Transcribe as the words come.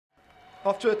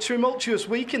After a tumultuous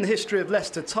week in the history of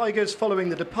Leicester Tigers following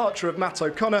the departure of Matt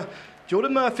O'Connor,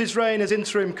 Jordan Murphy's reign as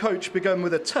interim coach began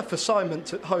with a tough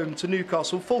assignment at home to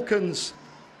Newcastle Falcons.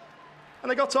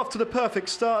 And they got off to the perfect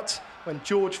start when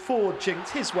George Ford jinked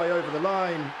his way over the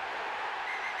line.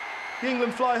 The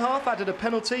England fly half added a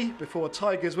penalty before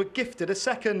Tigers were gifted a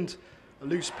second. A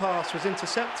loose pass was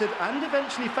intercepted and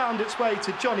eventually found its way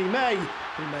to Johnny May,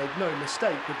 who made no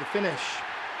mistake with the finish.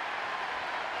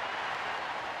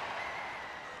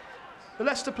 The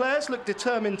Leicester players looked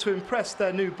determined to impress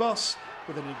their new boss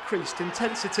with an increased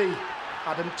intensity.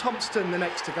 Adam Thompson the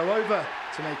next to go over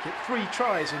to make it 3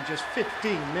 tries in just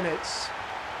 15 minutes.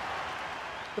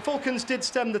 The Falcons did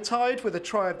stem the tide with a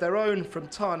try of their own from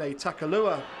Tane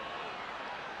Takalua.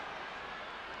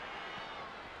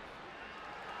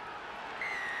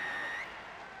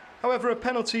 However, a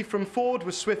penalty from Ford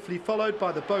was swiftly followed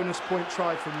by the bonus point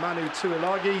try from Manu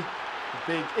Tuilagi.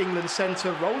 The big England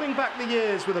centre rolling back the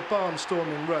years with a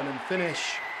barnstorming run and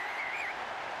finish.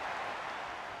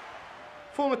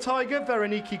 Former Tiger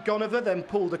Veroniki Goneva then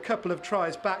pulled a couple of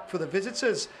tries back for the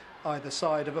visitors, either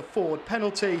side of a Ford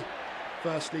penalty.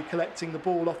 Firstly collecting the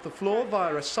ball off the floor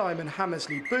via a Simon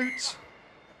Hammersley boot,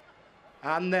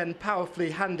 and then powerfully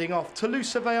handing off to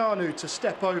Lusaveanu to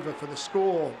step over for the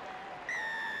score.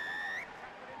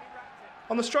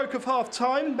 On the stroke of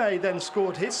half-time, May then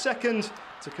scored his second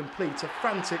to complete a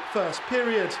frantic first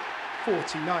period,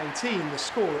 40-19 the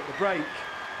score at the break.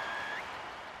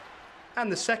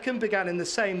 And the second began in the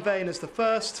same vein as the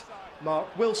first. Mark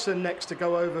Wilson next to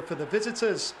go over for the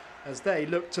visitors as they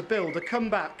looked to build a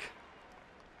comeback.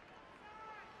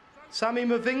 Sammy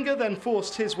Mavinga then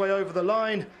forced his way over the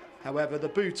line. However, the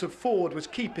boot of Ford was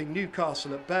keeping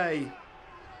Newcastle at bay.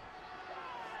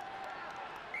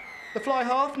 The fly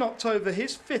half knocked over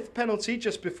his 5th penalty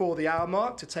just before the hour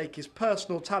mark to take his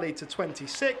personal tally to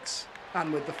 26.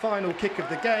 And with the final kick of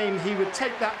the game, he would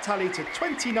take that tally to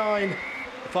 29.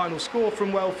 The final score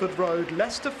from Welford Road,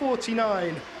 Leicester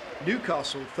 49,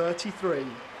 Newcastle 33.